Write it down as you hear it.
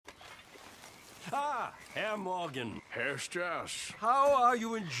Ah, Herr Morgan. Herr Strauss. How are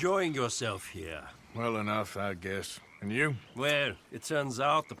you enjoying yourself here? Well enough, I guess. And you? Well, it turns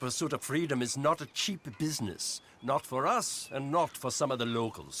out the pursuit of freedom is not a cheap business. Not for us, and not for some of the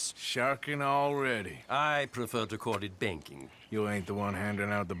locals. Sharking already. I prefer to call it banking. You ain't the one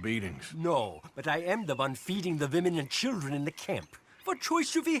handing out the beatings. No, but I am the one feeding the women and children in the camp. What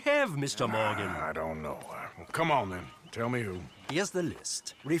choice do we have, Mr. Morgan? I don't know. Come on, then. Tell me who. Here's the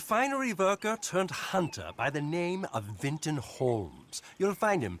list. Refinery worker turned hunter by the name of Vinton Holmes. You'll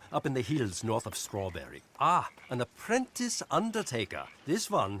find him up in the hills north of Strawberry. Ah, an apprentice undertaker.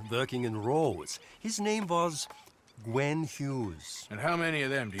 This one working in Rose. His name was Gwen Hughes. And how many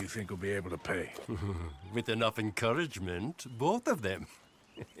of them do you think will be able to pay? With enough encouragement, both of them.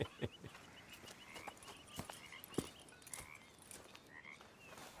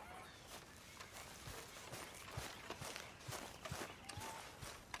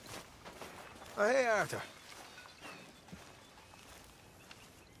 Hey, Arthur.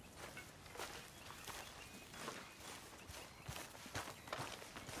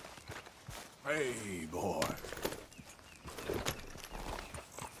 Hey, boy.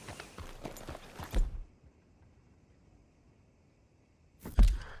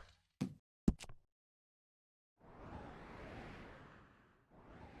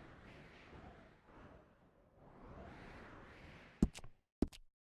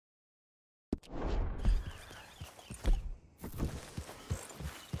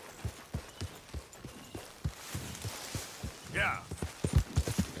 Yeah.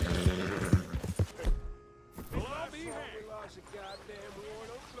 Well, I'll be hanged. Lost a goddamn war.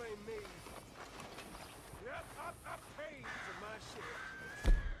 Don't blame me. Yep, I paid for my shit.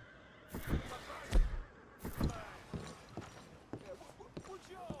 Yeah, what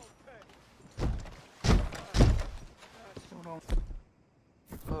y'all pay? Still don't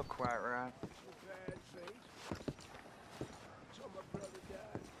look quite right. Bad face. Saw my brother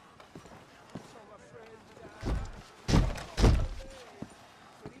die. Saw my friends die.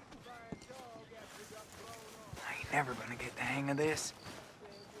 But eaten by a dog after he got blown off. I ain't never gonna get the hang of this.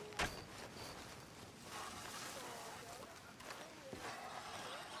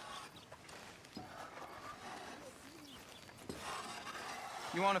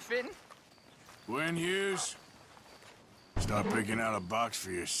 You want a fitting? Gwen Hughes? Start picking out a box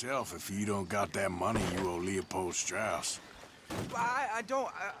for yourself if you don't got that money you owe Leopold Strauss. I don't.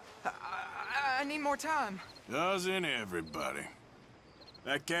 I need more time. Doesn't everybody?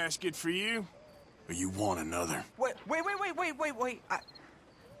 That casket for you? Or you want another? Wait.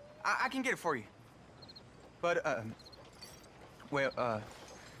 I can get it for you. But,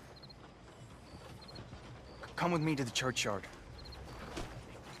 come with me to the churchyard.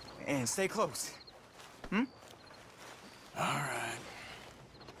 And stay close. Hmm? All right.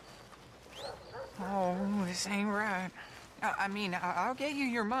 Oh, this ain't right. I mean, I'll get you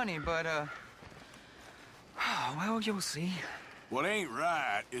your money, but, well, you'll see. What ain't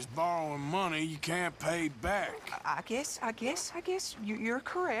right is borrowing money you can't pay back. I guess you're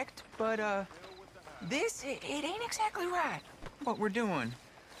correct, but, this, it ain't exactly right, what we're doing.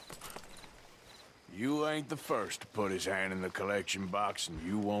 You ain't the first to put his hand in the collection box, and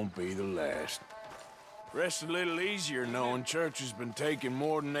you won't be the last. Rests a little easier knowing church has been taking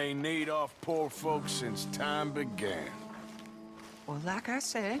more than they need off poor folks since time began. Well, like I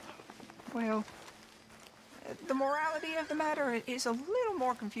said, well, the morality of the matter is a little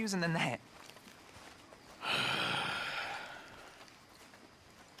more confusing than that.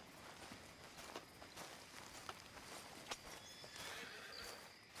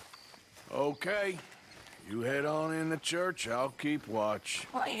 Okay. You head on in the church, I'll keep watch.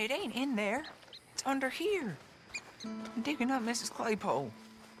 Well, it ain't in there. It's under here. I'm digging up Mrs. Claypole.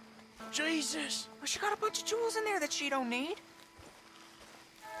 Jesus! Well, she got a bunch of jewels in there that she don't need.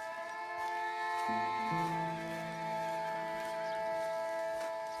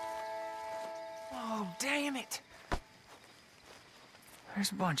 Oh, damn it.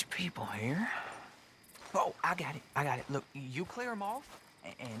 There's a bunch of people here. Oh, I got it. Look, you clear them off,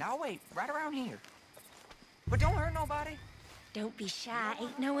 and I'll wait right around here. But don't hurt nobody. Don't be shy,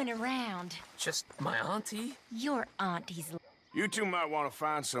 ain't no one around. Just my auntie? Your auntie's... You two might want to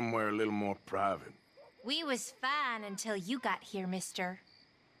find somewhere a little more private. We was fine until you got here, mister.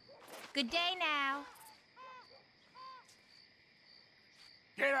 Good day now.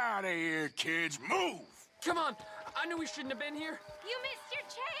 Get out of here, kids. Move! Come on! I knew we shouldn't have been here. You missed your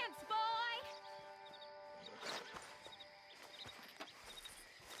chance, boy!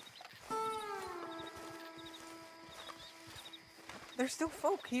 There's still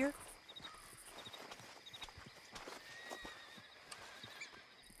folk here.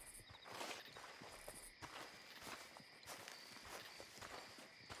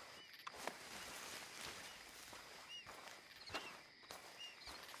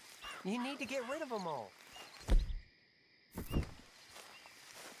 You need to get rid of them all.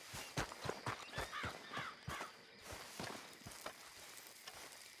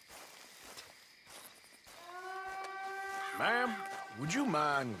 Ma'am, would you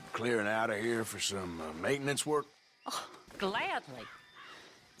mind clearing out of here for some maintenance work? Oh, gladly.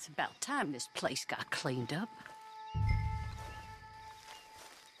 It's about time this place got cleaned up.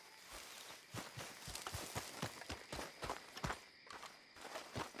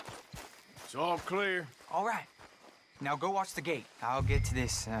 It's all clear. All right. Now go watch the gate. I'll get to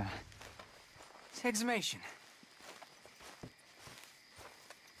this exhumation.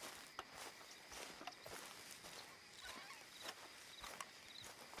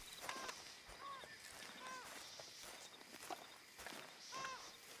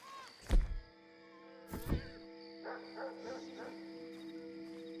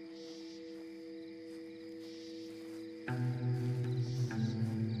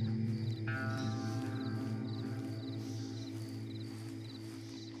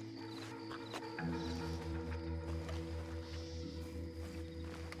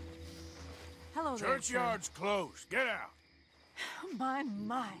 Hello there, Churchyard's closed. Get out. sir. Mine.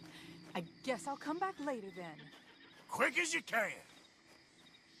 I guess I'll come back later then. Quick as you can.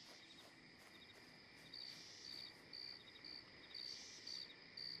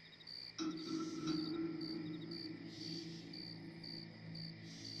 Ain't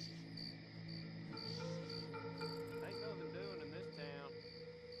nothing doing in this town,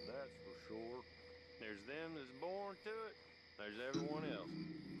 that's for sure. There's them that's born to it, there's everyone else.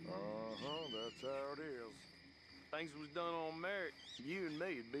 Uh-huh, that's how it is. Things was done on merit, you and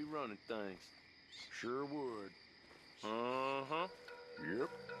me would be running things. Sure would. Uh-huh. Yep.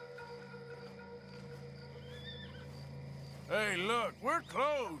 Hey, look, we're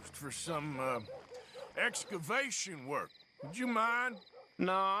closed for some, excavation work. Would you mind?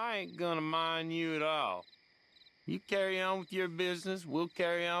 No, I ain't gonna mind you at all. You carry on with your business, we'll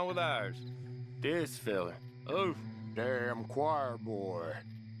carry on with ours. This fella, oh, Damn choir boy.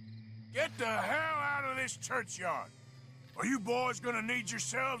 Get the hell out of this churchyard. Are you boys gonna need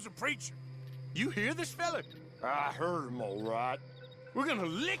yourselves a preacher? you hear this fella? I heard him all right. We're gonna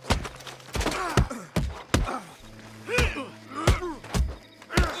lick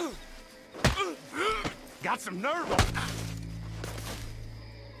Got some nerve on.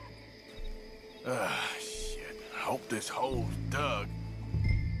 Shit. Hope this hole's dug.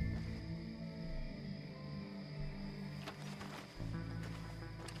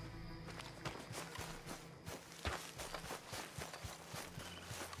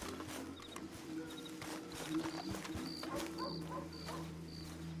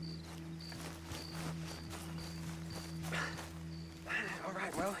 All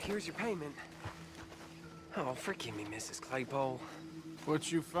right, well, here's your payment. Oh, forgive me, Mrs. Claypole.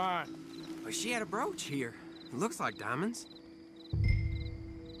 What you find? Well, she had a brooch here. Looks like diamonds.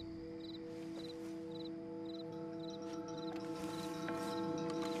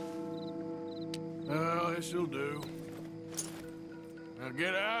 Well, this'll do. Now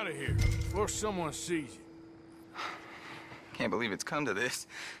get out of here before someone sees you. Can't believe it's come to this.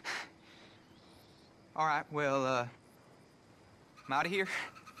 All right, well, I'm out of here.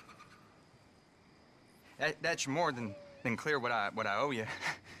 That's more than clear what I owe you.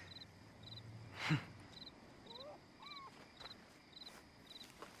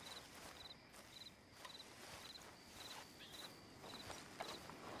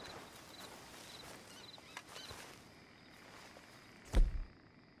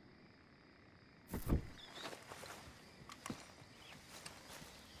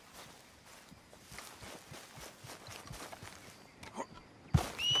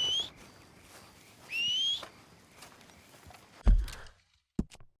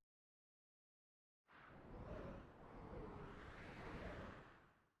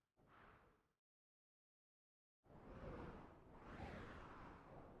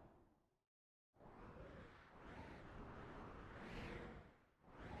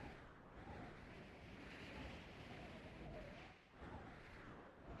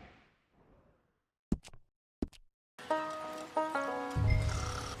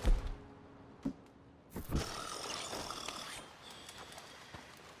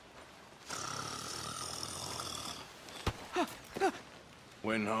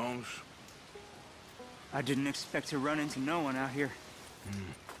 Win, Holmes. I didn't expect to run into no one out here.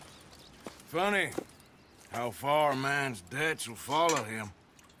 Funny how far a man's debts will follow him.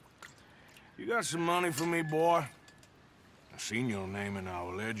 You got some money for me, boy? I seen your name in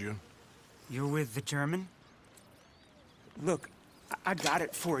our ledger. You're with the German? Look, I got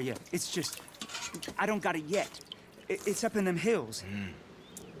it for you. It's just, I don't got it yet. It's up in them hills.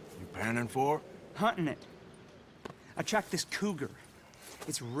 You Panning for? Hunting it. I tracked this cougar.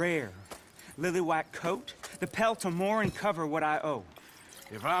 It's rare. Lily white coat, the pelt will more and cover what I owe.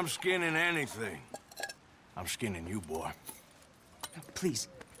 If I'm skinning anything, I'm skinning you, boy. Please,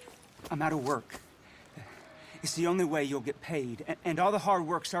 I'm out of work. It's the only way you'll get paid, and all the hard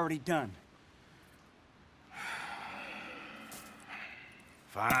work's already done.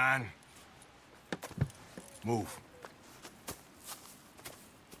 Fine. Move.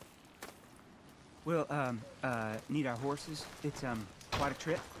 We'll, need our horses. It's, quite a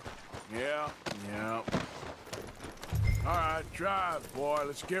trip. Yeah. All right, drive, boy.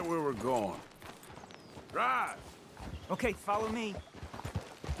 Let's get where we're going. Drive! Okay, follow me.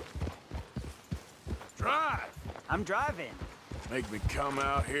 Drive! I'm driving. Make me come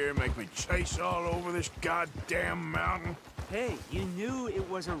out here, make me chase all over this goddamn mountain. Hey, you knew it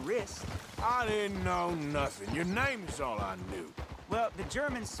was a risk. I didn't know nothing. Your name's all I knew. Well, the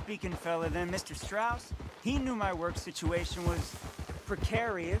German-speaking fella then, Mr. Strauss, he knew my work situation was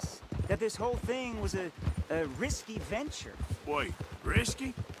precarious, that this whole thing was a risky venture. Wait,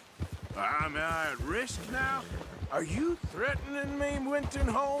 risky? Am I at risk now? Are you threatening me, Winton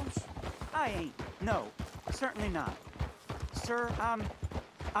Holmes? I ain't. No, certainly not. Sir,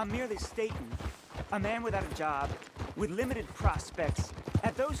 I'm merely stating, a man without a job, with limited prospects,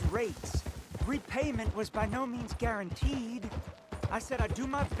 at those rates, repayment was by no means guaranteed. I said I'd do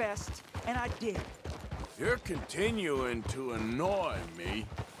my best, and I did. You're continuing to annoy me.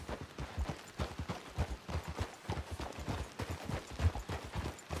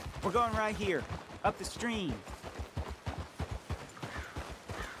 We're going right here, up the stream.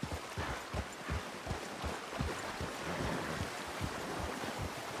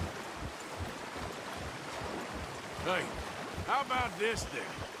 Hey, how about this then?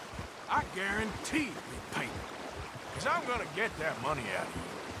 I guarantee repayment. Because I'm gonna get that money out of you.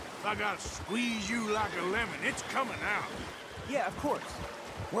 If I gotta squeeze you like a lemon, it's coming out. Yeah, of course.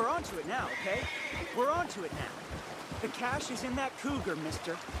 We're onto it now, okay? We're onto it now. The cash is in that cougar,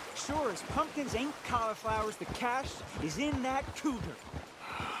 mister. Sure as pumpkins ain't cauliflowers, the cash is in that cougar.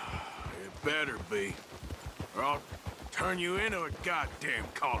 It better be, or I'll turn you into a goddamn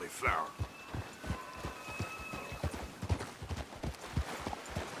cauliflower.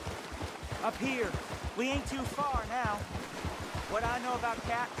 Up here. We ain't too far now. What I know about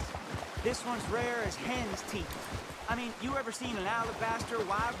cats, this one's rare as hen's teeth. I mean, you ever seen an alabaster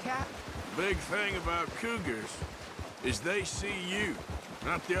wildcat? Big thing about cougars is they see you,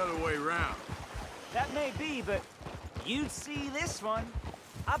 not the other way around. That may be, but you'd see this one.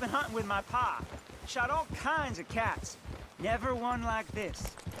 I've been hunting with my pa. Shot all kinds of cats. Never one like this.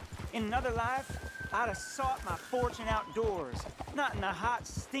 In another life, I'd have sought my fortune outdoors, not in the hot,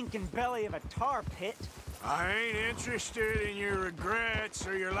 stinking belly of a tar pit. I ain't interested in your regrets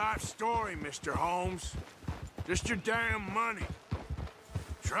or your life story, Mr. Holmes. Just your damn money.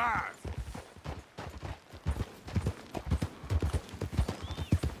 Drive.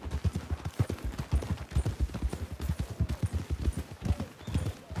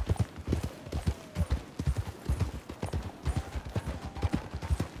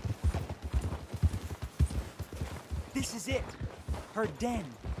 This is it. Her den.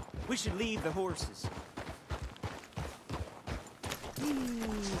 We should leave the horses.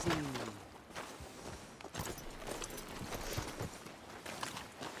 Easy.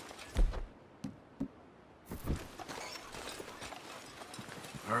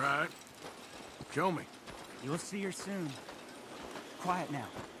 All right. Show me. You'll see her soon. Quiet now.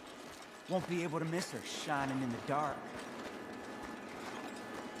 Won't be able to miss her shining in the dark.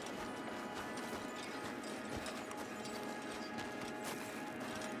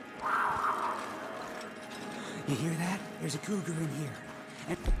 You hear that? There's a cougar in here.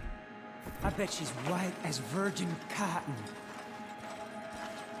 And I bet she's white as virgin cotton.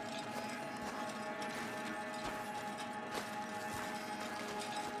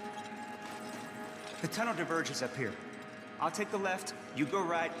 The tunnel diverges up here. I'll take the left, you go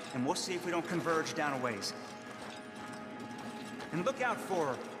right, and we'll see if we don't converge down a ways. And look out for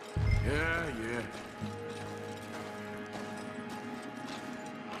her. Yeah.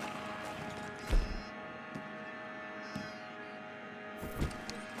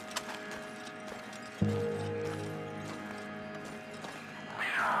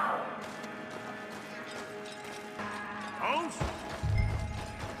 Holmes?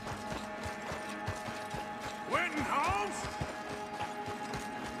 Winton Holmes?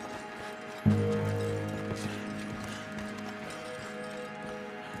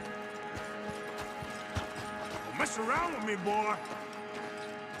 Don't mess around with me, boy.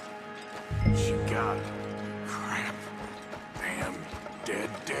 She got it. Crap. Damn dead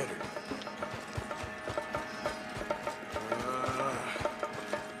deader.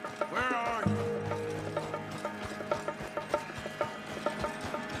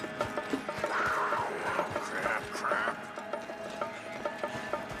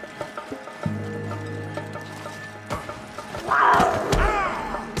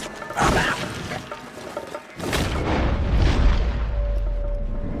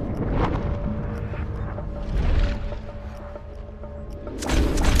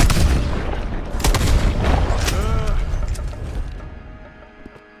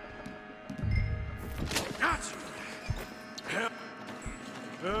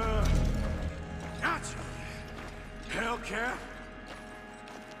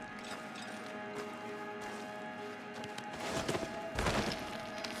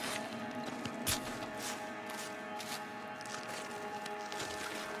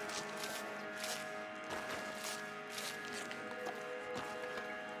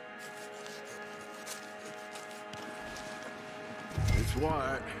 It's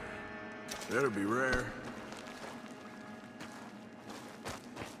white. That'll be rare.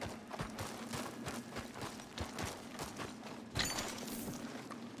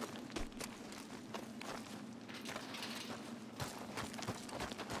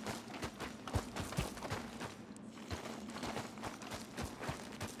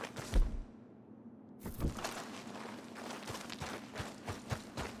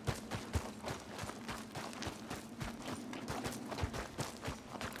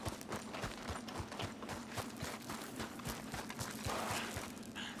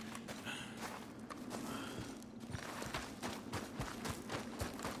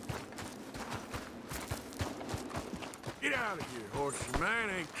 Get out of here, horse. Your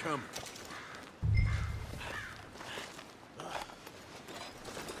man ain't coming.